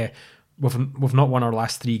like, we've not won our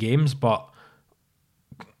last 3 games, but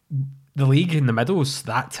the league in the middle is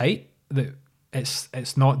that tight that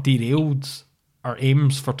it's not derailed our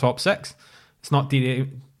aims for top 6. It's not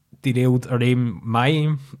derailed our my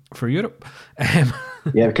aim for Europe.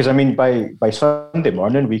 Yeah, because I mean, by Sunday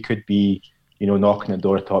morning we could be, knocking at the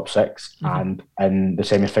door of top 6 and in the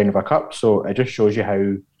semi-final of a cup. So it just shows you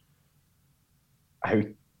how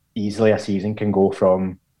easily a season can go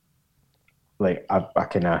from like a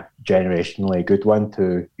kind of generationally good one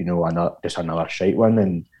to just another shite one.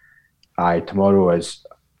 And tomorrow is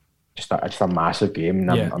just a massive game,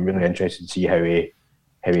 and I'm really interested to see how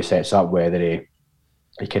he sets up, whether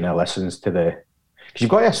he kind of listens to because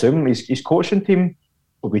you've got to assume his coaching team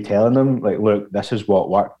will be telling him, like, look, this is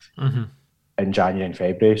what worked in January and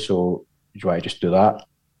February, so do you want to just do that?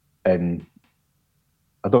 And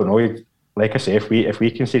I don't know, like I say, if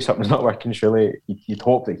we can say something's not working, surely you'd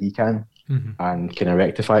hope that he can and kind of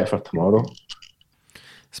rectify it for tomorrow.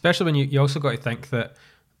 Especially when you also got to think that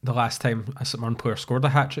the last time a St Mirren player scored a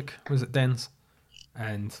hat-trick was at Dens,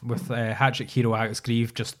 and with hat-trick hero Alex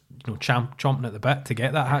Grieve just chomping at the bit to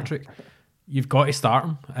get that hat-trick, you've got to start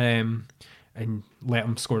him and let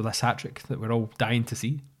him score this hat-trick that we're all dying to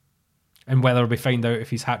see. And whether we find out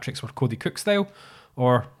if his hat-tricks were Cody Cook style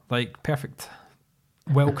or like perfect,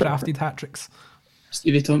 well-crafted hat-tricks.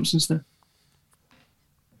 Stevie Thompson style.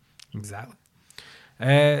 Exactly.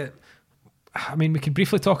 I mean, we could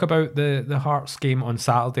briefly talk about the Hearts game on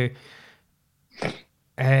Saturday.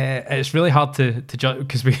 It's really hard to judge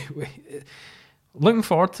because we looking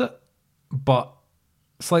forward to it, but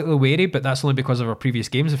slightly wary. But that's only because of our previous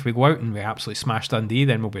games. If we go out and we absolutely smash Dundee,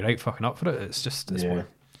 then we'll be right fucking up for it. It's yeah.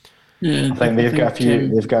 I think they've got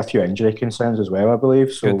a few injury concerns as well, I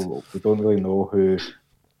believe. So good. We don't really know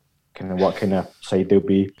what kind of side they'll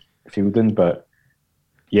be fielding. But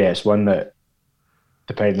yeah, it's one that,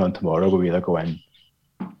 depending on tomorrow, we'll either go in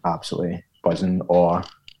absolutely buzzing or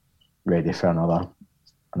ready for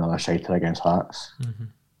another shiter against Hearts.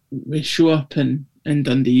 We show up in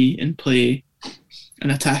Dundee and play an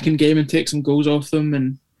attacking game and take some goals off them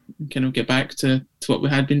and kind of get back to what we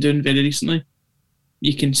had been doing very recently.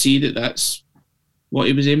 You can see that that's what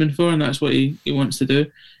he was aiming for and that's what he wants to do.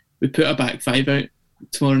 We put a back 5 out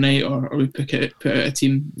tomorrow night, or we put out a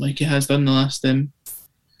team like he has done the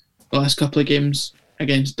last couple of games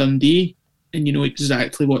against Dundee, and you know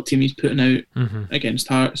exactly what team he's putting out against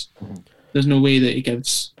Hearts. There's no way that he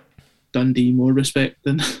gives Dundee more respect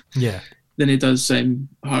than he does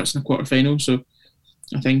Hearts in the quarter-final. So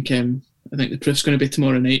I think the proof's going to be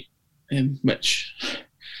tomorrow night, which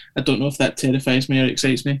I don't know if that terrifies me or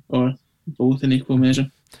excites me, or both in equal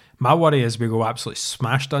measure. My worry is we go absolutely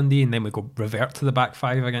smash Dundee and then we go revert to the back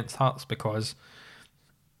 5 against Hearts because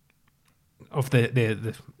of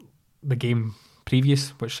the game previous,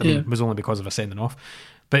 which was only because of a sending off.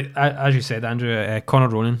 But as you said, Andrew, Connor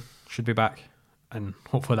Ronan should be back, and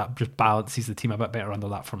hopefully that just balances the team a bit better under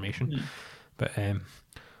that formation. But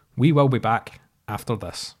we will be back after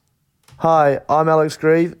this. Hi, I'm Alex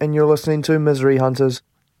Grieve, and you're listening to Misery Hunters.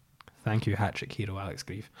 Thank you, hat-trick hero Alex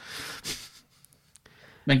Grieve.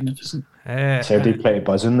 Magnificent. Saturday pretty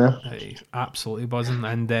buzzing there. Absolutely buzzing.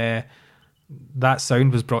 And that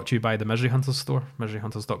sound was brought to you by the Misery Hunters store,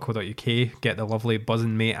 miseryhunters.co.uk. Get the lovely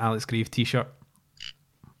buzzing mate Alex Grieve t-shirt.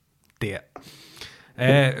 Do it.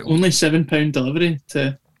 Only £7 delivery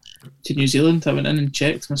to New Zealand. I went in and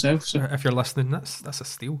checked myself. So if you're listening, that's a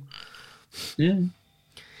steal. Yeah.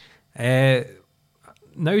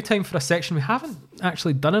 Now time for a section we haven't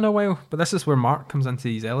actually done in a while, but this is where Mark comes into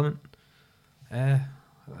his element. It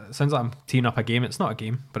sounds like I'm teeing up a game. It's not a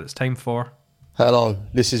game, but it's time for... Hello,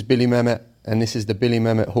 this is Billy Mehmet, and this is the Billy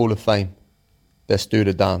Mehmet Hall of Fame. Let's do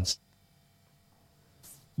the dance.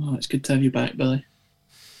 Oh, it's good to have you back, Billy.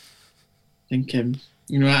 I think,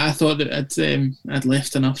 I thought that I'd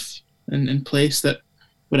left enough in place that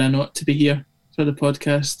were I not to be here for the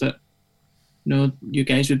podcast, that you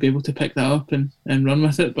guys would be able to pick that up and run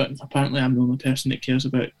with it. But apparently, I'm the only person that cares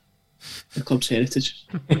about the club's heritage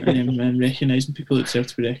and recognising people that deserve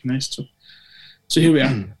to be recognised. So here we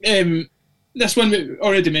are. This one, we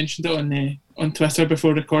already mentioned it on Twitter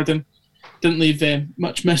before recording. Didn't leave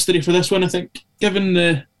much mystery for this one, I think. Given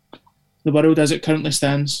the world as it currently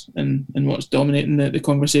stands and what's dominating the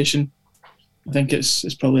conversation, I think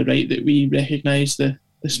it's probably right that we recognise the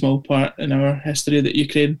small part in our history that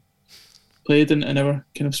Ukraine played and our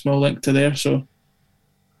kind of small link to there. So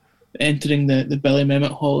entering the Billy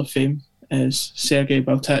Mehmet Hall of Fame is Sergei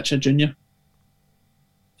Baltacha Jr.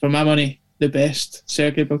 For my money, the best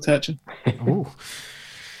Sergei Baltacha. Oh.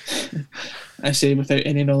 I say without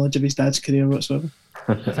any knowledge of his dad's career whatsoever.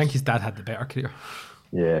 I think his dad had the better career.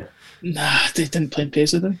 Yeah. Nah, they didn't play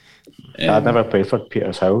pace with him. I'd never played for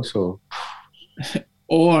Peter's Hill, so...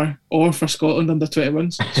 or for Scotland under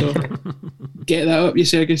 21s. So get that up, you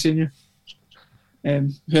Sergei Senior.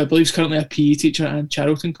 Who I believe is currently a PE teacher and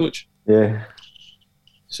Charlton coach. Yeah.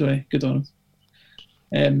 So good on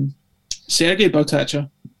him. Sergei Baltacha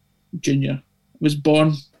Jr. was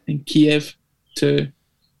born in Kiev to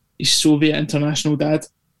his Soviet international dad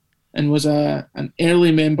and was an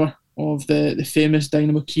early member of the famous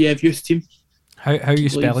Dynamo Kiev youth team. How are you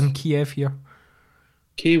spelling Kiev here?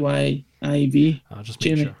 K-Y-I-V. Just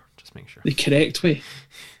make sure. The correct way.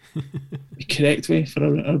 The correct way for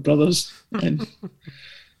our brothers in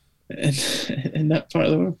that part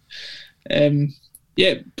of the world.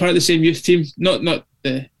 Part of the same youth team. Not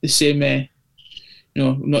the same. I'm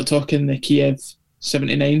not talking the Kiev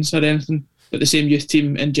 79s or anything, but the same youth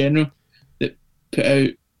team in general that put out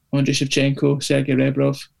Andrei Shevchenko, Sergei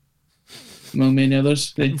Rebrov, among many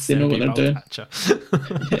others. They know what they're doing.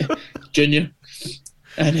 Junior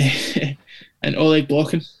and Oleg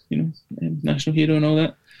Blokhin, national hero and all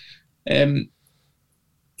that.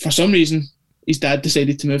 For some reason, his dad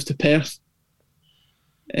decided to move to Perth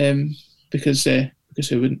because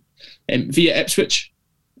who wouldn't? Via Ipswich,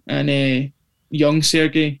 and young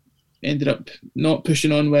Sergei ended up not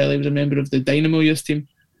pushing on while he was a member of the Dynamo youth team,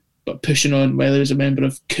 but pushing on while he was a member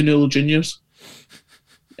of Canool Juniors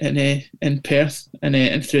in Perth,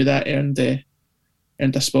 and through that earned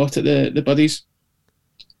a spot at the Buddies.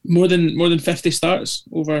 More than 50 starts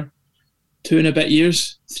over 2 and a bit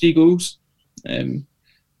years, 3 goals. A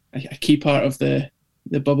key part of the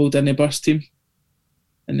Bubble Didn't Burst team,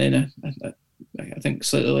 and then I think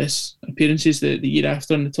slightly less appearances the year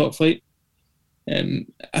after in the top flight.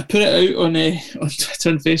 I put it out on Twitter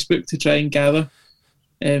and Facebook to try and gather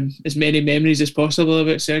as many memories as possible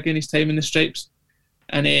about Sergei and his time in the Stripes.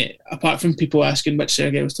 And apart from people asking which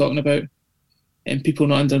Sergei was talking about, and people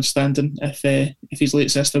not understanding if his late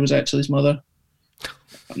sister was actually his mother,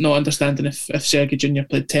 not understanding if Sergei Jr.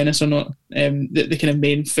 played tennis or not, the kind of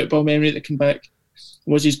main football memory that came back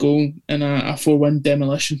was his goal in a 4-1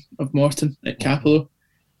 demolition of Morton at Capello,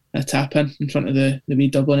 a tap-in front of the wee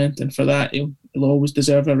Dublin end, and for that he'll always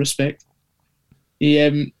deserve our respect.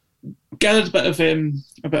 He gathered a bit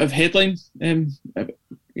of headline,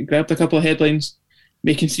 he grabbed a couple of headlines,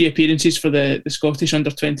 making 3 appearances for the Scottish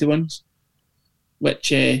under-21s,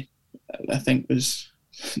 which I think was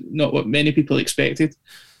not what many people expected,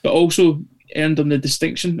 but also earned him the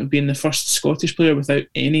distinction of being the first Scottish player without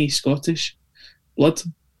any Scottish blood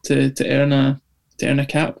to earn a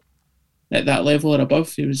cap at that level or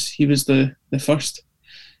above. He was the first.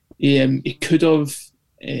 He could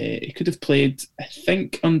have played, I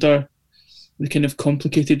think, under the kind of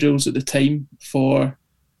complicated rules at the time for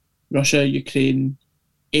Russia, Ukraine,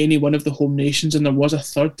 any one of the home nations, and there was a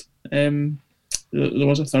third. There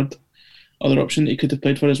was a third other option that he could have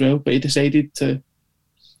played for as well, but he decided to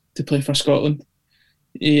play for Scotland.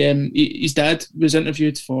 His dad was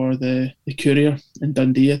interviewed for the Courier in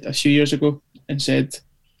Dundee a few years ago and said,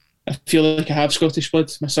 "I feel like I have Scottish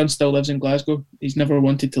blood. My son still lives in Glasgow. He's never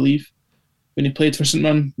wanted to leave. When he played for St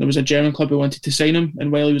Mirren, there was a German club who wanted to sign him,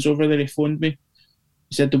 and while he was over there, he phoned me.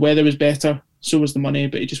 He said the weather was better, so was the money,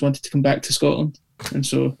 but he just wanted to come back to Scotland, and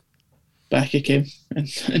so back he came. And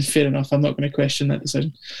fair enough, I'm not going to question that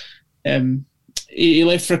decision." He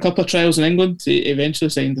left for a couple of trials in England. He eventually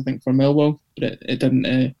signed, I think, for Millwall, but it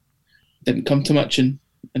didn't come to much, and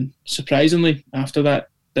surprisingly, after that,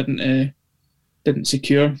 didn't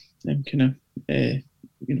secure kind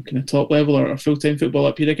of top level or full time football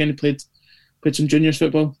up here again. He played some juniors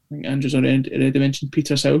football. I think Andrew's already mentioned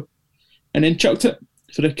Peter's Hill, and then chucked it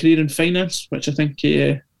for a career in finance, which I think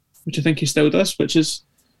he still does, which is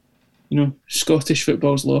Scottish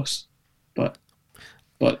football's loss, but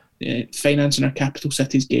financing our capital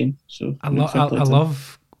city's gain. So I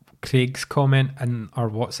love Craig's comment in our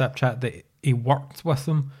WhatsApp chat that he worked with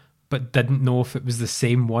them but didn't know if it was the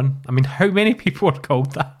same one. I mean, how many people are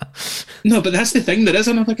called that? No, but that's the thing. There is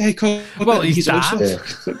another guy called. Well, he's also a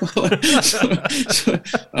footballer. so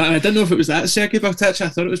I didn't know if it was that Sergei Baltacha. I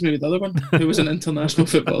thought it was maybe the other one who was an international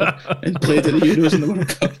footballer and played at the Euros and the World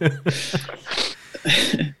Cup.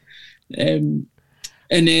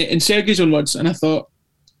 In Sergei's own words, and I thought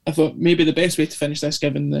maybe the best way to finish this,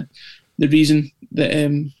 given the reason that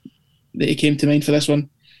he came to mind for this one,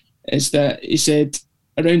 is that he said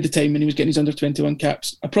around the time when he was getting his under-21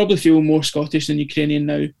 caps, I probably feel more Scottish than Ukrainian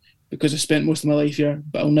now because I spent most of my life here,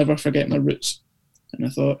 but I'll never forget my roots. And I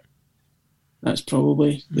thought that's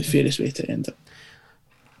probably the fairest way to end it.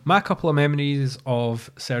 My couple of memories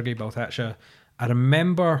of Sergei Baltacha, I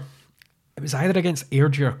remember it was either against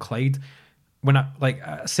Airdrie or Clyde. When at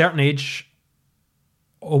a certain age,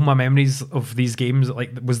 all my memories of these games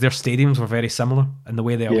was their stadiums were very similar in the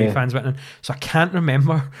way the away fans went in. So I can't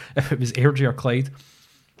remember if it was Airdrie or Clyde.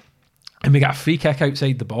 And we got a free kick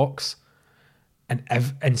outside the box, and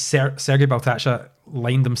Sergei Baltacha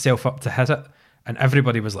lined himself up to hit it, and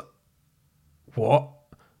everybody was like, "What?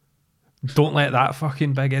 Don't let that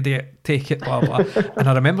fucking big idiot take it." Blah blah. And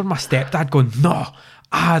I remember my stepdad going, "No,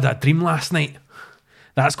 I had a dream last night.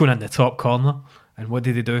 That's going in the top corner." And what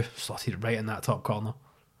did he do? Slotted it right in that top corner.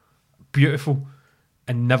 Beautiful,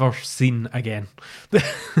 and never seen again.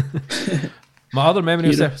 My other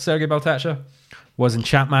memory of Sergei Baltacha was in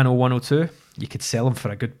Chapman 0102. You could sell him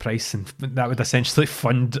for a good price, and that would essentially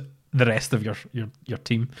fund the rest of your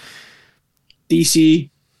team.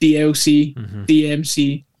 DC, DLC,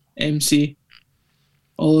 DMC, MC,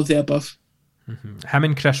 all of the above. Him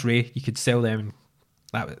and Chris Ray, you could sell them, and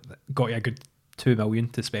that got you a good $2 million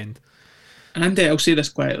to spend. And I'll say this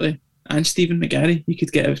quietly, and Stephen McGarry, you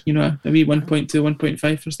could get a wee 1.2,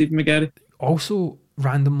 1.5 for Stephen McGarry. Also,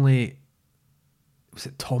 randomly, was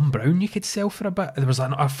it Tom Brown you could sell for a bit? There was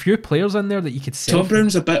a few players in there that you could sell. Tom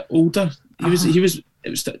Brown's a bit older. It was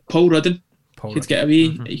Paul Rudden. You could get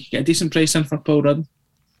you could get a decent price in for Paul Rudden.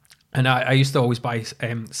 And I used to always buy.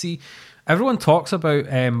 See, everyone talks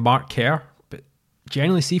about Mark Kerr, but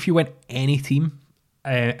generally, see if you went any team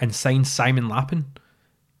and signed Simon Lappin,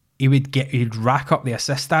 he'd rack up the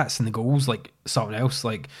assist stats and the goals like something else.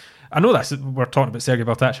 Like, I know we're talking about Sergei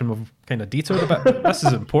Baltacha and we've kind of detoured a bit, but this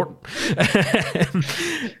is important.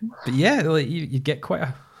 But yeah, you get quite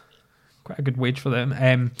a good wage for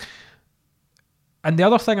them. And the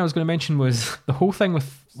other thing I was going to mention was the whole thing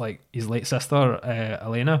with his late sister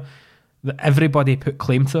Elena, that everybody put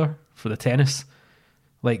claim to her for the tennis.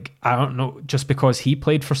 I don't know, just because he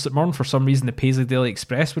played for St Mirren, for some reason the Paisley Daily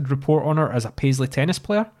Express would report on her as a Paisley tennis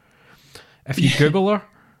player. If you Google her,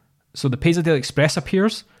 so the Paisley Daily Express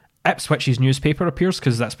appears, Ipswich's newspaper appears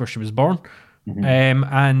because that's where she was born,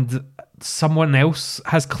 and someone else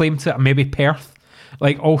has claimed to it, maybe Perth.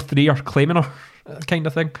 All three are claiming her, kind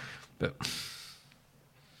of thing. But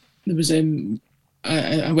there was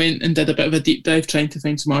I went and did a bit of a deep dive trying to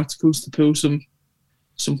find some articles to pull some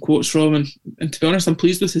quotes from, and to be honest, I'm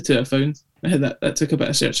pleased with the two I found. That took a bit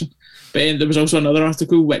of searching, but there was also another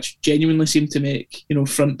article which genuinely seemed to make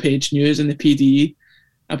front page news in the PDE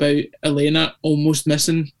about Elena almost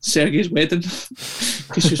missing Sergei's wedding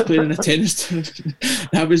because she was playing in a tennis tournament.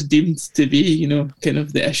 That was deemed to be kind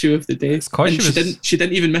of the issue of the day. And she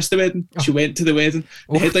didn't even miss the wedding. She went to the wedding.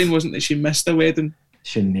 The headline wasn't that she missed a wedding,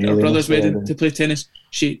 her brother's wedding, to play tennis.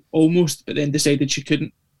 She almost, but then decided she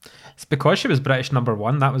couldn't. It's because she was British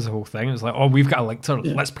 #1. That was the whole thing. It was like, oh, we've got a link to her.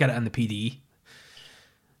 Yeah. Let's get it in the PDE.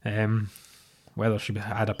 Whether she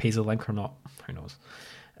had a Paisley link or not, who knows?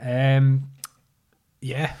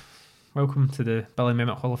 Yeah. Welcome to the Billy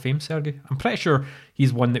Mehmet Hall of Fame, Sergei. I'm pretty sure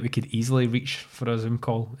he's one that we could easily reach for a Zoom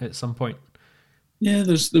call at some point. Yeah,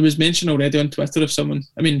 there was mention already on Twitter of someone.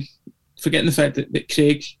 I mean, forgetting the fact that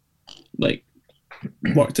Craig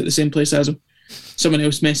worked at the same place as him. Someone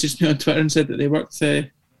else messaged me on Twitter and said that they worked.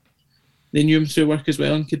 They knew him through work as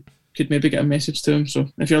well and could maybe get a message to him. So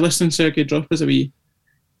if you're listening, Sergei, drop us a wee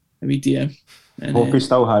DM. And, hope he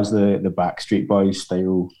still has the Backstreet Boys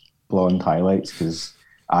style blonde highlights, because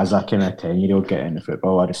as a kind of 10-year-old getting into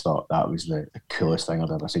football, I just thought that was the coolest thing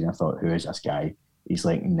I've ever seen. I thought, who is this guy? He's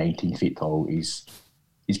 19 feet tall. He's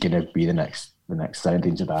going to be the next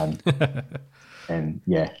Zinedine Zidane. And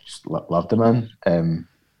yeah, just loved the man.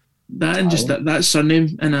 That and just that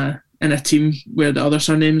surname in a team where the other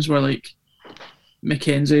surnames were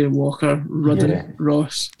Mackenzie, Walker, Rudden,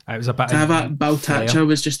 Ross. It was a bit to have that Baltacha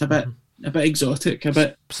was just a bit exotic,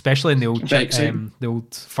 especially in the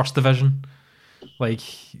old first division,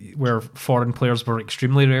 where foreign players were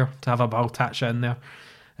extremely rare. To have a Baltacha in there,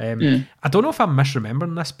 I don't know if I'm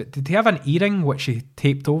misremembering this, but did he have an earring which he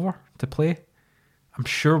taped over to play? I'm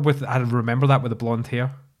sure I remember that with the blonde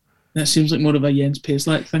hair. That seems like more of a Jens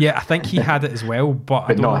Paislak thing. Yeah, I think he had it as well, but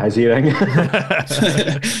I don't not know. his earring.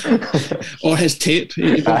 Or his tape.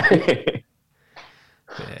 Yeah.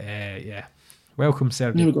 Welcome,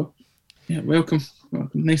 Sergey. There we go. Yeah, welcome.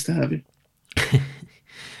 Nice to have you.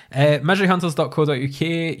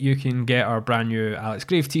 Miseryhunters.co.uk, you can get our brand new Alex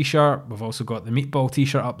Grave t-shirt. We've also got the Meatball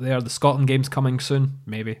t-shirt up there. The Scotland game's coming soon.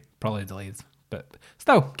 Maybe. Probably delayed. But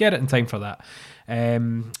still, get it in time for that.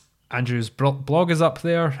 Andrew's blog is up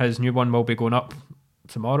there. His new one will be going up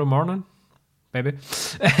tomorrow morning, maybe,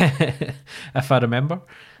 if I remember.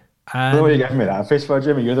 And Oh, you giving me that face for,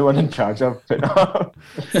 Jimmy? You're the one in charge of putting it up.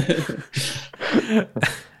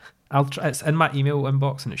 it's in my email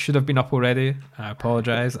inbox and it should have been up already. I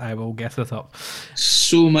apologise. I will get it up.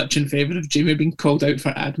 So much in favour of Jamie being called out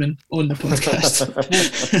for admin on the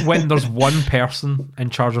podcast. When there's one person in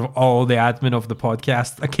charge of all the admin of the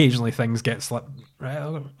podcast, occasionally things get slipped.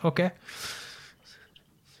 Right, okay.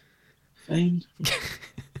 Fine.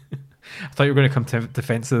 I thought you were going to come to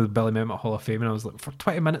defence of the Billy Mehmet Hall of Fame, and I was like, for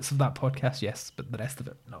 20 minutes of that podcast, yes, but the rest of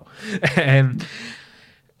it, no.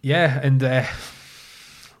 Yeah, and that's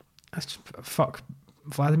just, fuck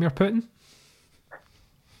Vladimir Putin.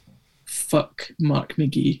 Fuck Mark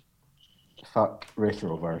McGee. Fuck Wraith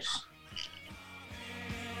Rovers.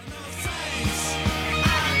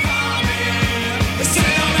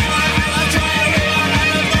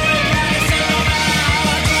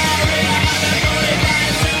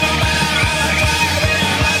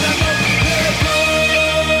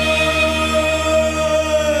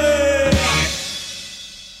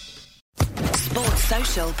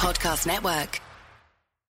 Social Podcast Network.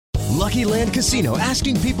 Lucky Land Casino,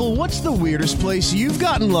 asking people, what's the weirdest place you've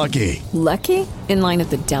gotten lucky? Lucky? In line at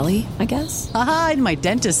the deli, I guess? Aha, in my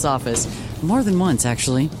dentist's office. More than once,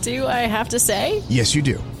 actually. Do I have to say? Yes, you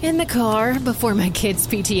do. In the car before my kids'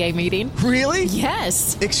 PTA meeting. Really?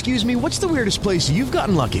 Yes. Excuse me, what's the weirdest place you've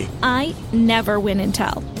gotten lucky? I never win and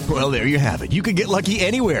tell. Well, there you have it. You can get lucky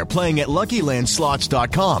anywhere, playing at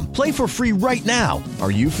LuckyLandSlots.com. Play for free right now. Are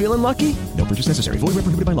you feeling lucky? No purchase necessary. Void where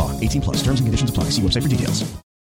prohibited by law. 18+. Terms and conditions apply. See website for details.